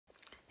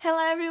Hello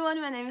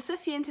everyone, my name is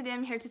Sophie and today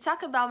I'm here to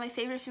talk about my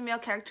favorite female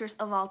characters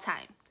of all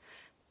time.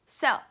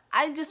 So,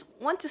 I just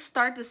want to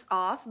start this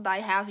off by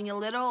having a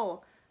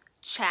little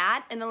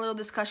chat and a little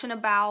discussion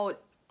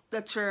about the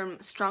term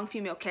strong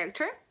female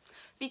character,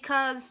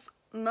 because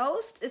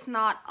most, if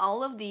not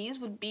all of these,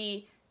 would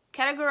be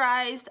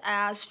categorized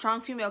as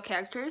strong female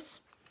characters,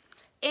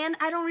 and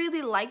I don't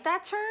really like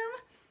that term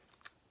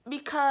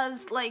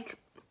because,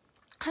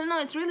 I don't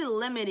know, it's really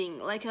limiting.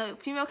 Like, a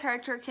female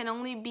character can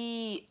only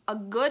be a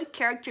good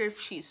character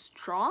if she's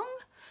strong.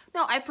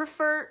 No, I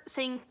prefer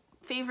saying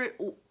favorite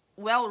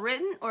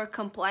well-written or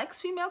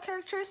complex female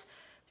characters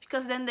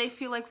because then they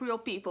feel like real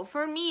people.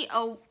 For me,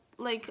 a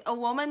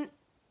woman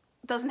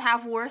doesn't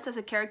have worth as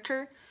a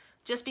character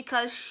just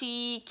because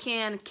she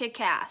can kick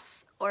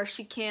ass or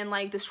she can,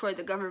 destroy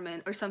the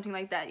government or something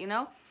like that, you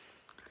know?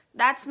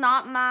 That's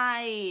not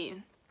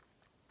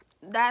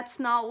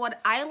what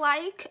I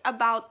like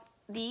about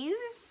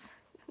these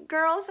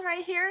girls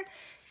right here,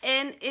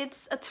 and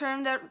it's a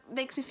term that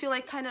makes me feel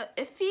like kind of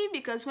iffy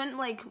because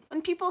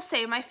when people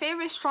say my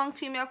favorite strong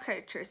female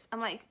characters, I'm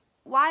like,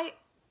 why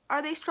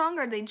are they strong?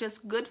 Are they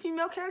just good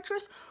female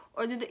characters,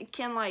 or do they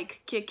can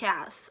kick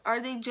ass? Are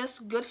they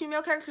just good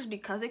female characters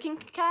because they can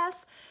kick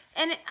ass?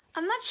 And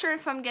I'm not sure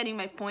if I'm getting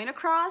my point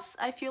across.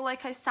 I feel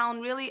like I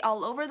sound really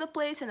all over the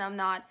place and I'm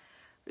not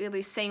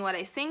really saying what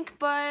I think,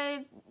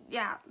 but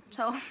yeah,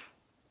 so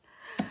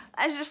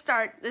let's just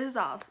start this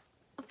off.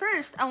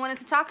 First, I wanted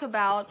to talk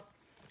about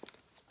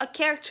a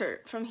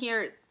character from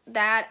here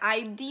that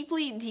I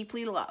deeply,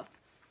 deeply love,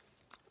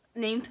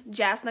 named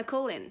Jasna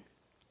Colin.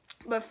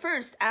 But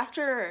first,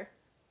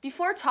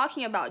 before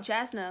talking about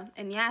Jasna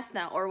and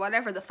Yasna, or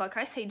whatever the fuck,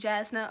 I say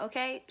Jasna,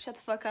 okay? Shut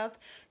the fuck up,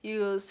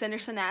 you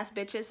sanderson ass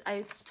bitches.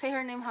 I say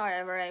her name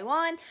however I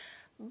want.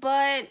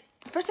 But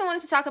first I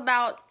wanted to talk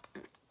about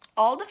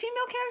all the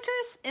female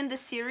characters in the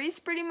series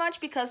pretty much,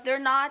 because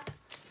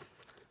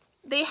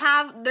they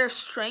have their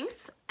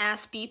strength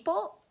as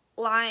people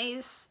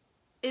lies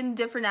in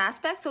different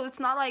aspects. So it's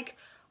not like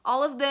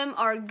all of them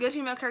are good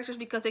female characters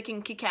because they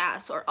can kick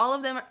ass, or all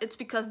of them it's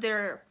because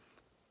they're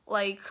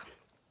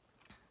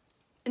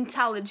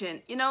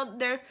intelligent. You know,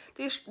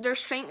 their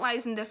strength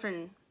lies in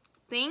different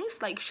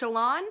things. Like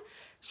Shalon,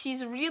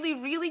 she's really,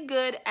 really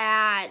good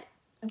at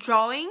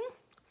drawing,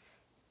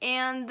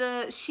 and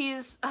she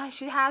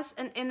has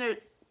an inner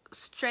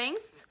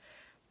strength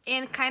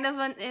and kind of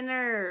an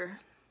inner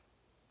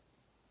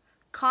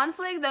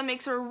conflict that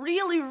makes her a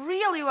really,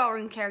 really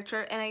well-written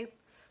character, and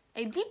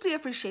I deeply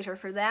appreciate her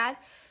for that.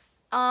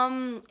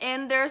 And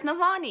there's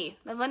Navani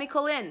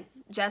Colin,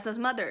 Jasna's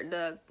mother,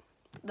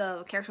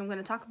 the character I'm going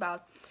to talk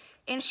about,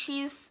 and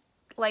she's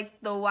the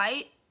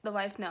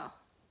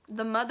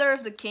mother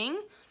of the king,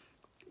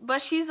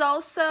 but she's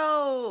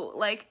also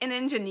an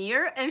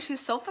engineer, and she's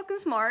so fucking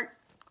smart,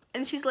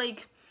 and she's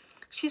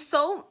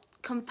so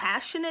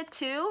compassionate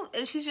too,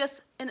 and she's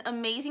just an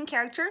amazing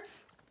character.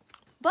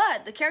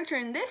 But the character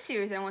in this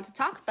series I want to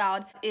talk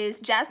about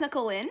is Jasna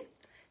Colin.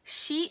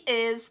 She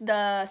is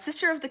the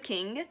sister of the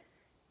king,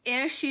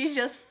 and she's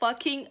just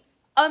fucking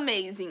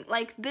amazing.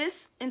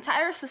 This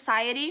entire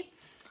society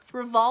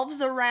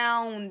revolves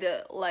around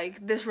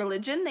this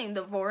religion named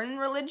the Vorin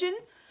religion,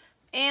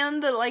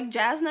 and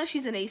Jasna,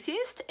 she's an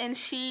atheist and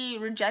she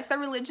rejects that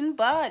religion,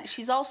 but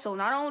she's also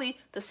not only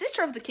the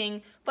sister of the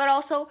king, but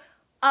also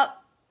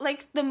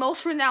the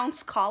most renowned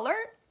scholar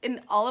in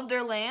all of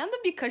their land,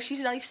 because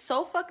she's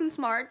so fucking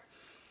smart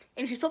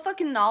and she's so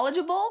fucking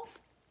knowledgeable,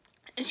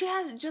 and she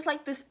has just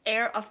this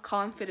air of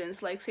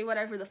confidence, say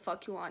whatever the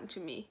fuck you want to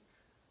me,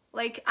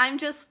 I'm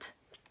just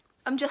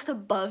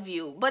above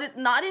you, but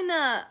not in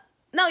a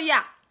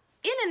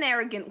in an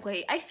arrogant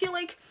way. I feel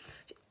like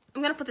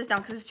I'm gonna put this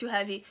down because it's too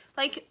heavy.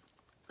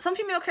 Some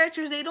female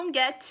characters, they don't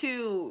get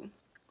to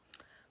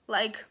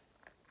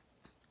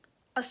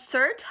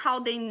assert how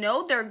they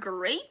know they're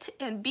great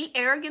and be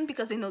arrogant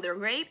because they know they're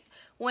great,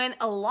 when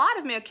a lot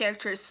of male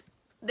characters,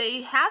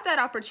 they have that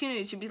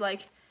opportunity to be yeah,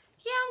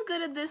 I'm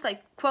good at this,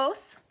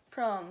 Quoth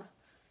from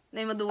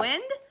Name of the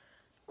Wind.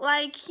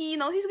 He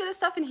knows he's good at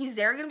stuff and he's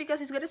arrogant because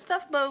he's good at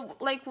stuff, but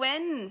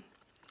when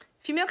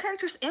female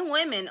characters and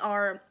women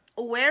are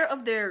aware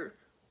of their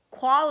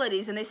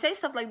qualities and they say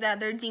stuff like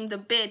that, they're deemed a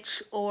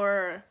bitch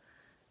or,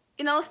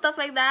 you know, stuff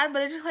like that.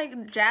 But it's just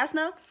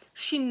Jasna,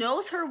 she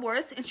knows her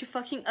worth and she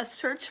fucking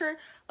asserts her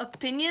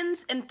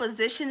opinions and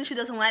positions. She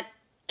doesn't let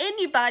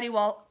anybody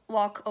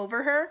walk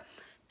over her,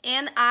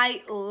 and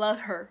I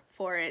love her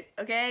for it,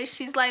 okay?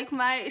 She's who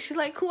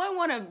I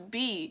want to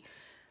be.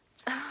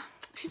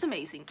 She's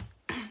amazing.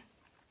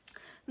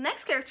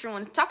 Next character I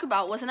want to talk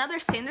about was another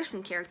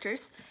Sanderson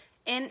characters,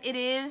 and it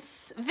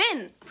is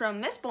Vin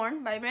from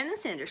Mistborn by Brandon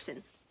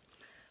Sanderson.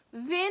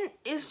 Vin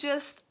is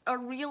just a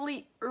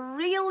really,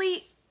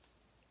 really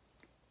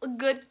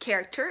good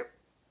character,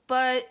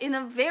 but in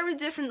a very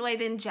different way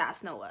than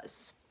Jasna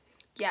was.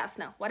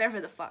 Jasna,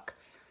 whatever the fuck.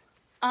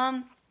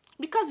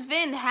 Because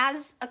Vin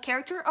has a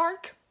character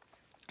arc,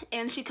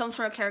 and she comes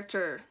from a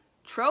character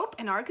trope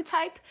and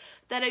archetype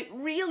that I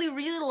really,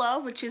 really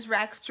love, which is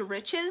rags to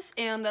riches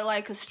and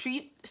a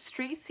street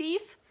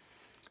thief.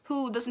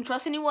 who doesn't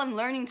trust anyone,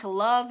 learning to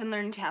love and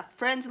learning to have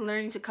friends and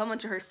learning to come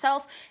onto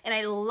herself. And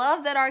I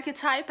love that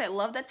archetype. I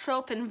love that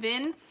trope, and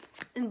Vin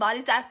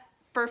embodies that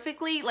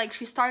perfectly. Like,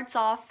 she starts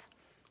off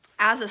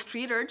as a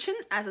street urchin,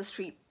 as a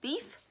street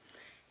thief,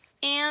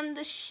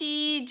 and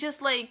she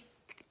just like,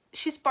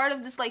 she's part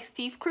of this like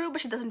thief crew, but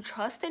she doesn't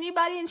trust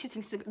anybody, and she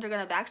thinks they're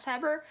gonna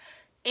backstab her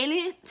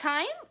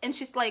anytime, and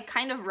she's like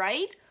kind of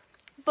right.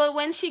 But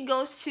when she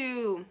goes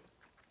to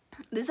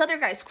this other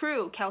guy's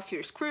crew,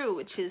 Kelsier's crew,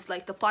 which is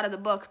like the plot of the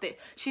book, that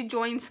she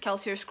joins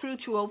Kelsier's crew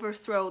to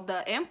overthrow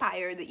the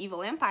empire, the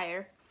evil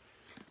empire.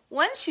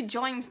 When she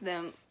joins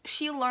them,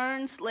 she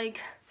learns, like,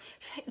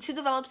 she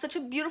develops such a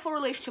beautiful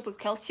relationship with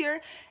Kelsier,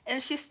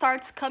 and she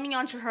starts coming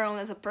onto her own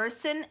as a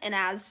person, and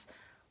as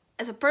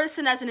a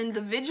person, as an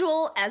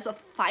individual, as a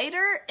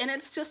fighter, and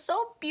it's just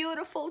so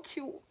beautiful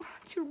to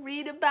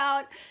read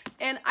about,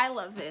 and I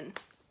love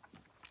it.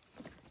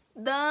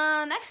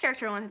 The next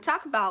character I want to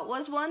talk about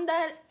was one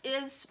that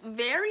is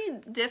very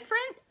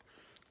different.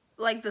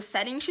 Like, the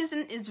setting she's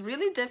in is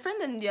really different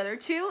than the other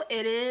two.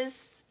 It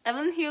is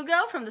Evelyn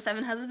Hugo from the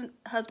Seven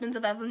Husbands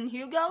of Evelyn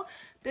Hugo.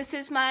 This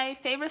is my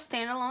favorite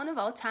standalone of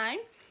all time.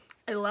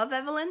 I love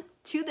Evelyn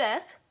to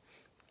death.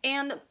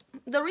 And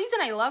the reason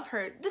I love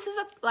her, this is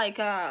like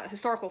a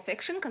historical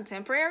fiction,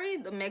 contemporary,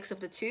 the mix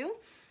of the two.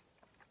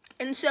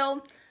 And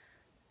so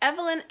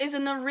Evelyn is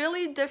in a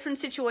really different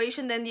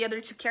situation than the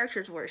other two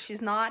characters were.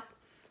 She's not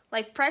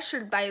like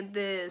pressured by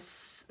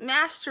this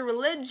master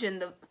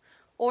religion,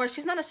 or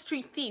she's not a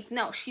street thief.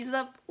 No, she's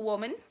a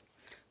woman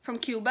from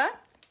Cuba,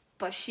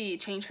 but she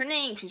changed her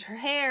name, changed her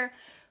hair,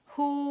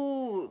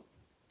 who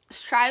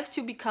strives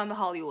to become a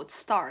Hollywood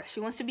star. She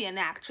wants to be an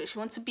actress. She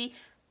wants to be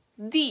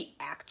the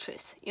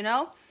actress, you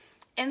know?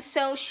 And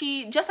so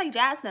she, just like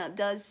Jasna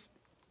does,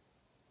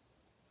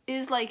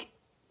 is like,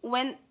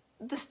 when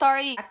the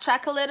story,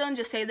 backtrack a little and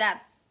just say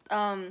that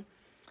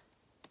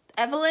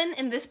Evelyn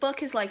in this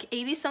book is like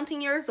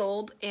 80-something years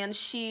old, and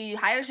she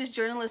hires this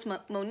journalist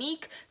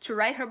Monique to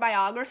write her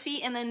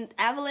biography, and then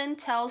Evelyn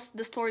tells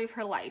the story of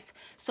her life.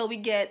 So we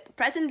get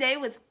present day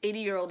with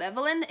 80-year-old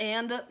Evelyn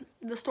and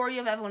the story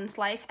of Evelyn's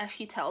life as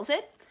she tells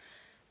it.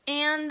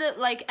 And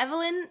like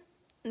Evelyn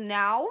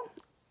now,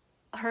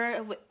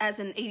 her as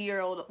an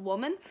 80-year-old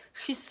woman,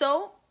 she's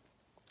so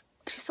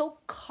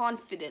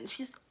confident.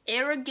 She's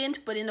arrogant,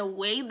 but in a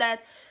way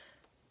that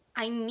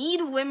I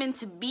need women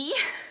to be.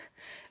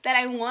 That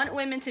I want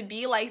women to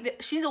be like.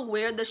 She's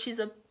aware that she's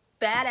a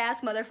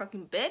badass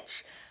motherfucking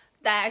bitch,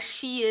 that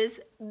she is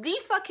the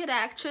fucking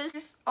actress.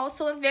 She's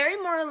also a very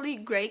morally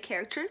gray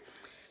character.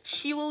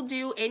 She will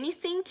do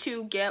anything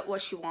to get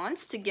what she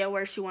wants, to get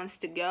where she wants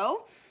to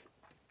go.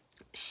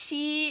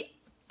 She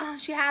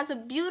has a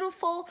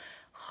beautiful,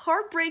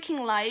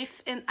 heartbreaking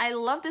life, and I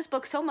love this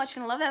book so much,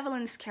 and I love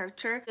Evelyn's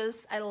character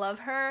because I love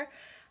her.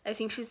 I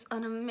think she's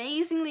an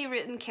amazingly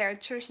written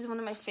character. She's one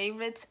of my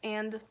favorites,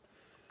 and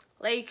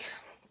like,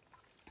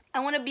 I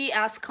want to be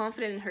as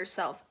confident in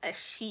herself as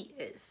she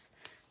is.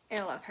 And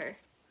I love her.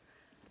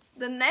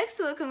 The next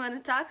book I'm going to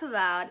talk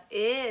about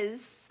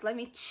is, let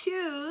me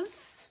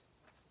choose,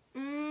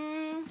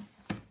 the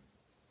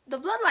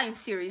Bloodlines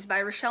series by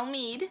Richelle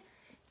Mead.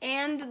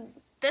 And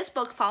this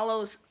book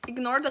follows,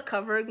 ignore the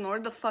cover, ignore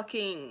the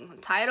fucking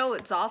title,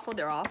 it's awful,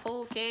 they're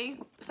awful, okay?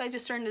 If I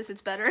just turn this,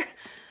 it's better.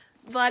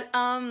 But,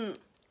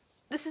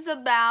 this is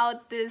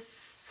about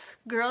this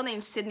girl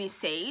named Sydney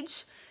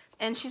Sage,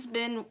 and she's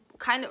been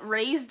kind of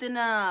raised in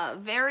a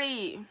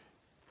very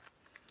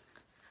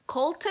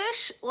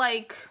cultish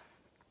like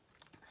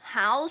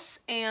house,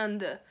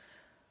 and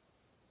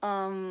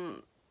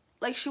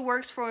like she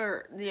works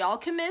for the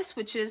alchemist,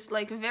 which is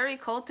like very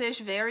cultish,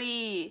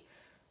 very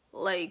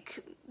like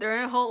they're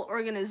in a whole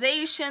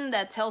organization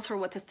that tells her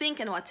what to think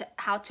and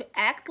how to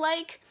act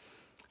like,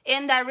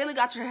 and that really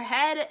got to her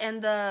head.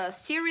 And the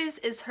series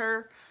is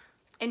her,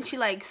 and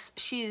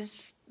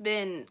she's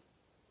been,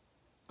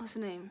 what's the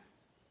name?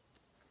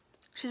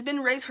 She's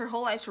been raised her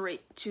whole life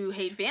to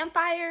hate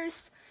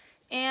vampires,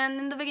 and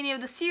in the beginning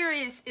of the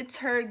series, it's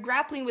her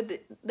grappling with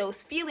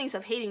those feelings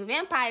of hating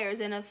vampires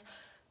and of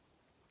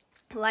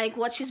like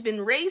what she's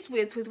been raised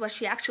with what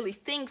she actually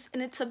thinks.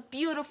 And it's a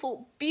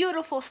beautiful,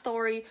 beautiful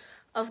story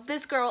of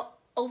this girl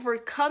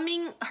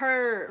overcoming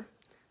her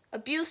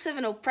abusive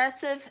and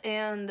oppressive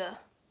and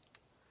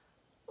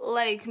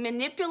like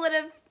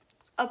manipulative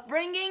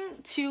upbringing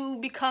to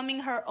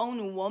becoming her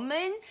own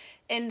woman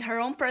and her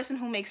own person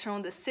who makes her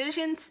own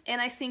decisions.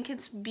 And I think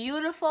it's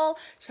beautiful.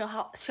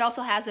 She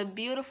also has a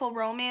beautiful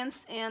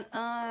romance, and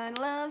I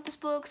love this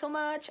book so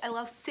much. I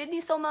love Sydney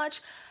so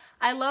much.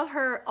 I love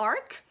her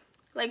arc,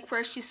 like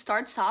where she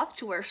starts off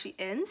to where she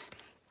ends.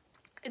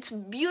 It's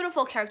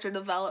beautiful character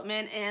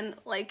development, and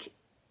like,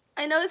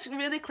 I know it's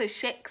really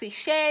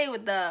cliche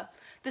with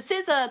this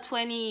is a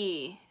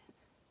 2012,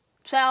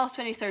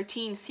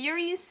 2013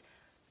 series.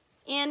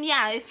 And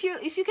yeah, if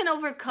you can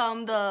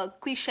overcome the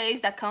cliches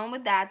that come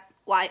with that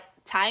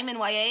time in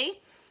YA, I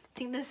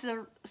think this is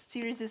a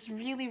series is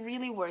really,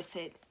 really worth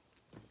it.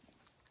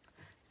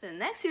 The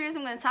next series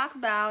I'm going to talk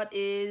about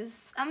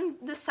is, I'm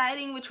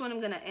deciding which one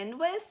I'm going to end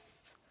with.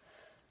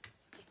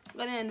 I'm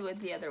gonna end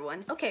with the other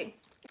one. Okay,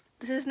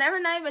 this is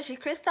Nevernight by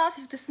Kristoff.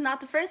 If this is not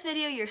the first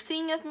video you're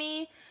seeing of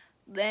me,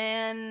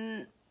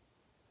 then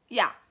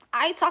yeah,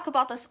 I talk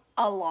about this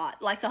a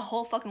lot, like a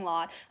whole fucking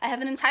lot. I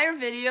have an entire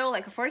video,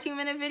 like a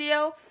 14-minute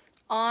video,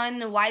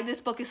 on why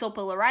this book is so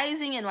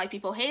polarizing and why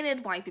people hate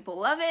it, why people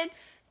love it,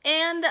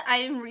 and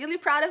I'm really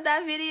proud of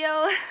that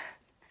video,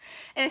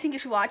 and I think you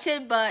should watch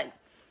it. But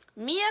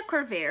Mia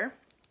Corvair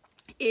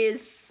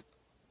is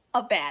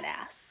a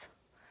badass.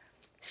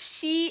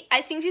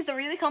 I think she's a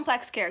really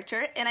complex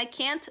character, and I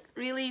can't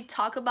really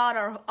talk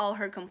about all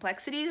her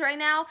complexities right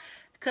now,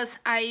 because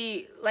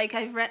I've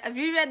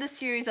reread the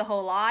series a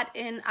whole lot,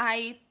 and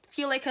I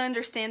feel like I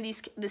understand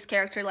this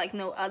character like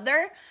no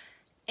other,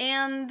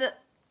 and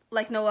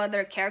like no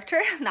other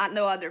character, not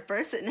no other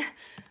person,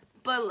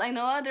 but like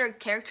no other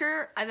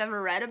character I've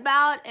ever read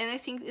about. And I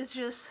think it's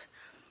just,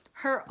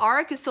 her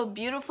arc is so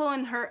beautiful,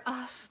 and her,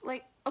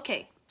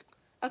 okay,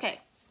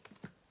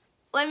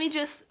 let me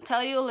just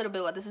tell you a little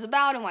bit what this is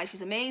about and why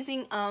she's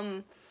amazing.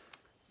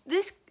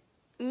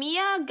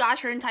 Mia got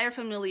her entire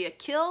family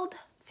killed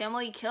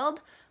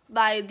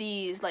by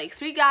these like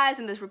 3 guys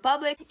in this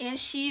republic, and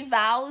she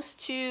vows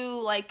to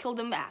like kill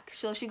them back.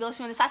 So she goes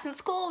to an assassin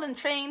school and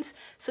trains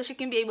so she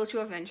can be able to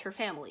avenge her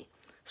family.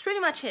 It's pretty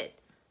much it,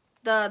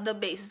 the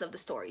basis of the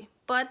story.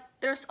 But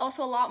there's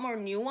also a lot more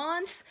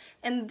nuance,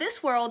 and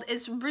this world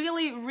is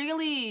really,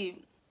 really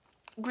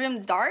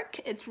grim dark.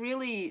 It's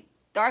really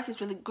dark,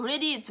 it's really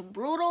gritty, it's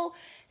brutal,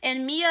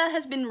 and Mia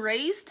has been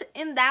raised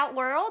in that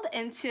world,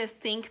 and to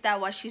think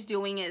that what she's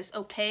doing is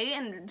okay,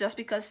 and just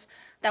because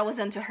that was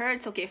done to her,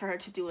 it's okay for her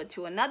to do it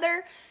to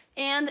another.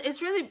 And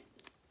it's really,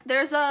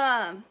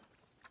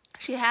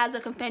 she has a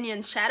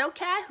companion shadow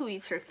cat who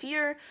eats her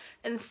fear,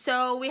 and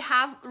so we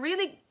have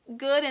really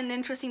good and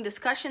interesting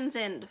discussions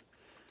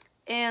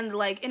and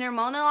like inner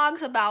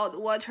monologues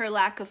about what her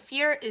lack of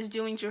fear is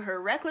doing to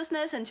her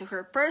recklessness and to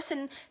her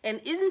person,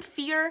 and isn't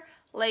fear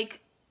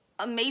like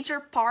a major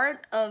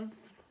part of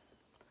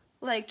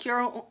like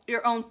your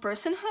own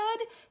personhood,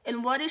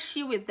 and what is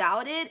she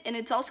without it? And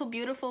it's also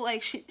beautiful,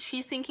 like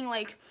she's thinking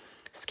like,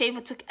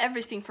 Skava took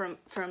everything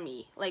from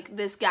me, like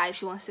this guy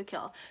she wants to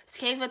kill.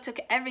 Skava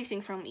took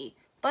everything from me,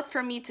 but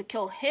for me to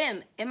kill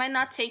him, am I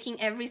not taking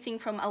everything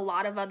from a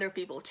lot of other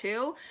people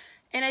too?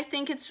 And I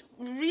think it's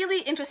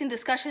really interesting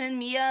discussion in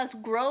Mia's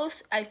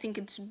growth. I think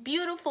it's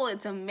beautiful,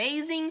 it's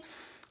amazing.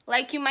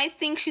 Like, you might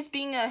think she's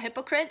being a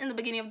hypocrite in the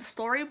beginning of the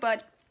story,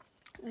 but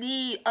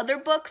the other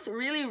books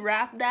really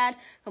wrap that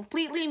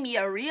completely.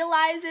 Mia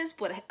realizes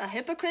what a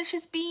hypocrite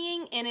she's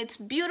being, and it's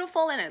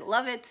beautiful, and I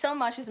love it so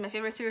much. It's my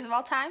favorite series of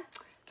all time.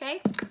 Okay,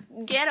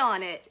 get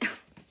on it.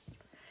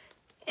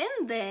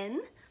 And then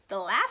the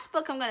last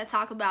book I'm going to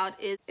talk about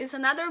is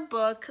another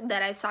book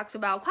that I've talked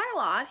about quite a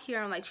lot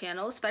here on my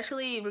channel,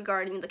 especially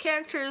regarding the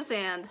characters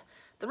and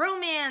the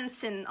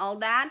romance and all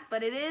that,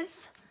 but it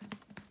is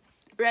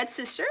Red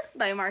Sister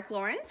by Mark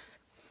Lawrence.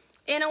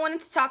 And I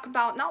wanted to talk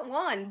about not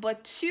 1,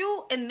 but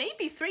 2, and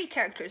maybe 3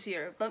 characters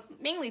here, but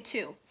mainly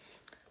 2.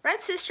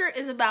 Red Sister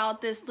is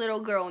about this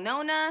little girl,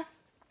 Nona,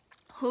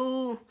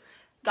 who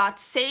got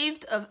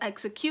saved of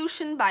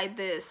execution by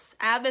this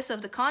abbess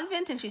of the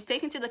convent, and she's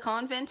taken to the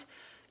convent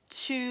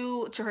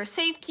to her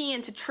safety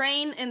and to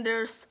train. And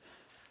there's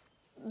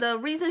the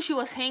reason she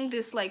was hanged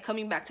is like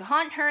coming back to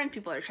haunt her, and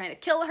people are trying to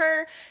kill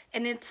her,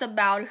 and it's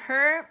about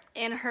her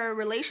and her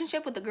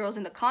relationship with the girls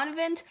in the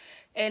convent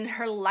and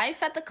her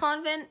life at the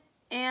convent.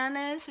 And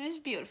it's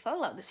beautiful. I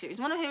love the series.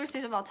 One of my favorite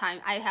series of all time.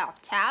 I have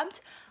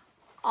tabbed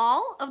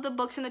all of the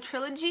books in the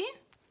trilogy.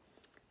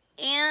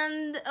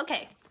 And,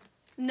 okay,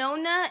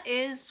 Nona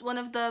is one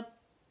of the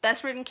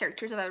best written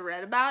characters I've ever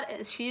read about.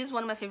 And she is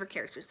one of my favorite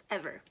characters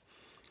ever.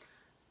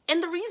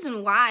 And the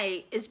reason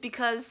why is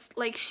because,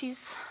 like,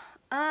 she's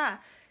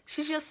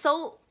just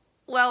so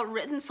well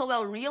written, so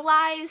well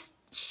realized.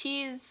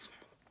 She's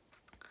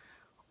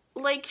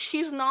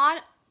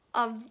not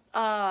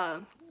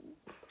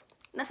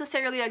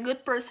necessarily a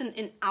good person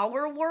in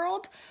our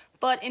world,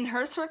 but in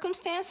her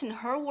circumstance, in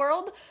her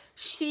world,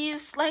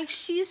 she's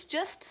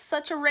just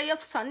such a ray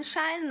of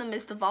sunshine in the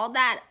midst of all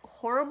that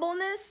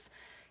horribleness.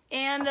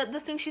 And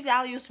the thing she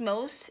values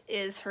most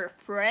is her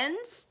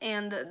friends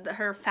and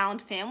her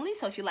found family.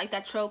 So if you like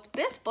that trope,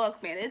 this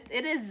book, man,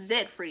 it is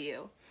it for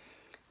you.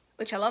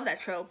 Which I love that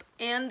trope.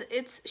 And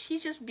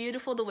she's just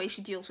beautiful the way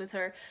she deals with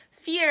her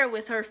fear,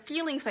 with her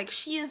feelings, like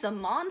she is a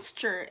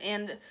monster.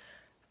 And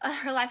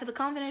her life at the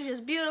convent is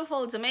just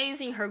beautiful. It's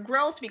amazing. Her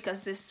growth,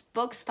 because this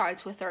book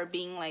starts with her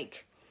being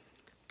like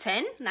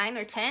 9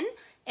 or 10,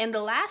 and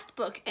the last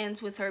book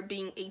ends with her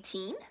being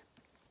 18.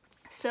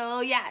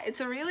 So yeah, it's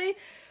really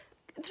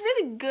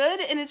good,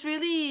 and it's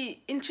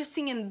really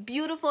interesting and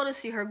beautiful to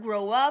see her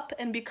grow up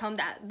and become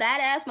that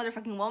badass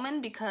motherfucking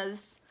woman,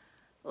 because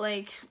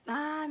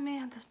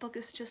man, this book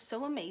is just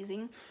so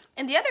amazing.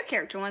 And the other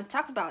character I want to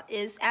talk about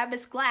is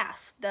Abbess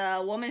Glass,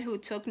 the woman who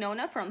took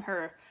Nona from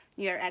her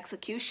near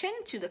execution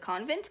to the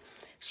convent.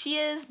 She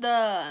is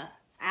the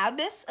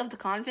abbess of the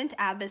convent,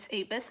 abbess.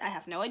 I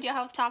have no idea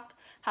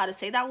how to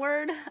say that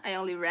word. I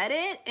only read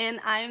it, and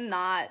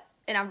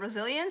I'm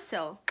Brazilian,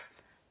 so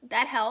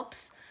that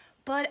helps.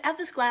 But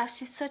Abbas Glass,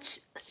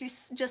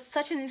 she's just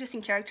such an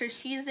interesting character.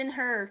 She's in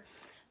her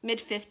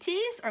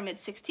mid-50s or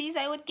mid-60s,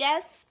 I would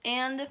guess,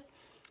 and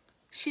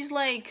she's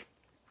like,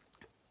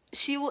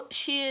 she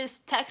is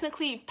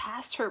technically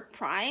past her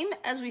prime,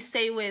 as we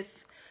say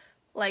with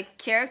like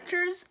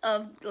characters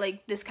of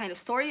like this kind of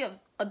story of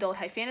adult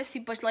high fantasy,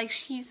 but like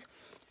she's,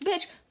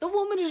 bitch, the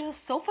woman is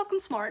just so fucking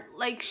smart.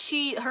 Like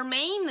her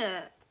main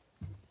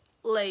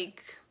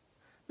like,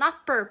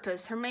 not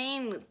purpose, her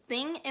main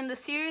thing in the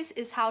series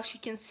is how she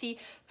can see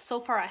so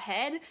far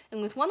ahead,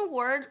 and with one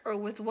word or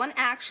with one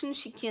action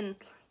she can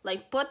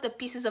like put the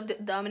pieces of the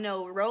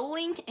domino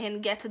rolling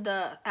and get to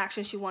the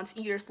action she wants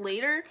years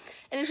later.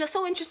 And it's just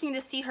so interesting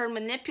to see her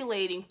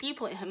manipulating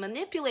people and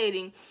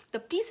manipulating the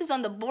pieces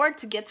on the board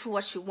to get to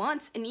what she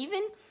wants. And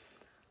even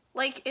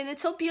like, and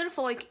it's so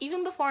beautiful, like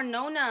even before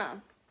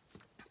Nona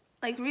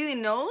like really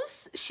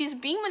knows, she's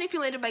being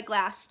manipulated by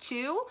Glass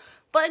too.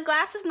 But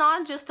Glass is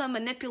not just a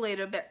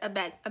manipulator, a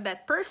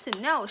bad person.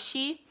 No,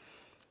 she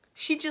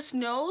just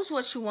knows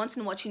what she wants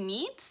and what she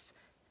needs,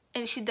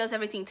 and she does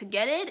everything to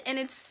get it, and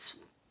it's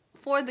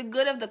for the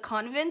good of the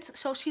convent.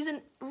 So she's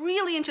a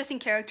really interesting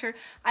character.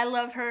 I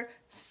love her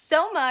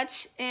so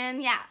much,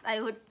 and yeah, I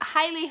would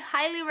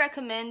highly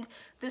recommend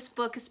this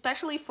book,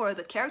 especially for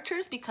the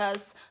characters,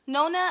 because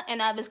Nona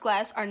and Abbas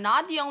Glass are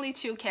not the only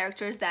two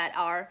characters that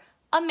are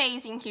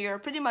amazing here.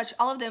 Pretty much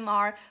all of them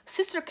are.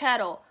 Sister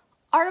Kettle,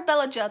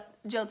 Arabella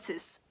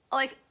Jotsis,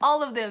 like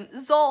all of them,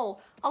 Zol,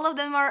 all of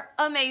them are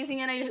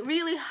amazing, and I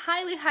really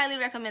highly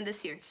recommend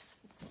this series.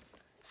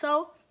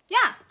 So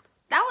yeah,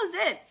 that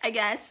was it, I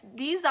guess.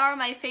 These are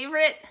my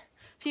favorite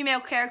female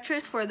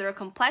characters for their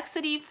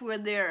complexity, for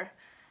their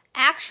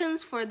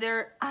actions, for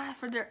their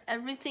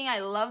everything. I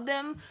love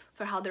them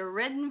for how they're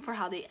written, for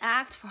how they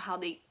act, for how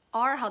they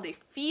are, how they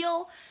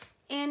feel.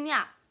 And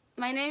yeah,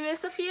 my name is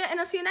Sophia, and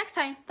I'll see you next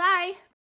time. Bye!